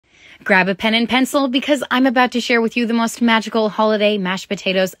Grab a pen and pencil because I'm about to share with you the most magical holiday mashed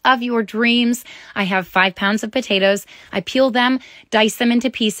potatoes of your dreams. I have 5 pounds of potatoes. I peel them, dice them into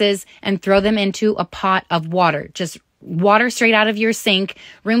pieces, and throw them into a pot of water. Just water straight out of your sink,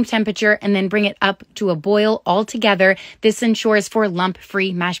 room temperature, and then bring it up to a boil all together. This ensures for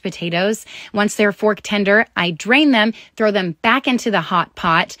lump-free mashed potatoes. Once they're fork tender, I drain them, throw them back into the hot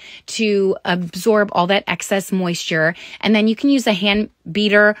pot to absorb all that excess moisture. And then you can use a hand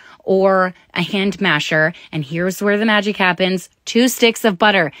beater or a hand masher. And here's where the magic happens. 2 sticks of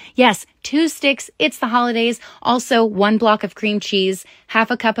butter. Yes, 2 sticks. It's the holidays. Also 1 block of cream cheese,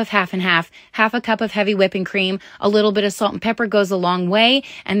 half a cup of half and half a cup of heavy whipping cream, a little bit of salt and pepper goes a long way,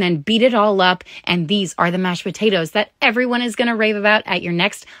 and then beat it all up. And these are the mashed potatoes that everyone is going to rave about at your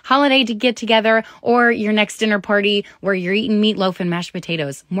next holiday to get together or your next dinner party where you're eating meatloaf and mashed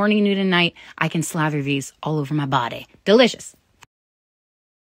potatoes. Morning, noon, and night, I can slather these all over my body. Delicious.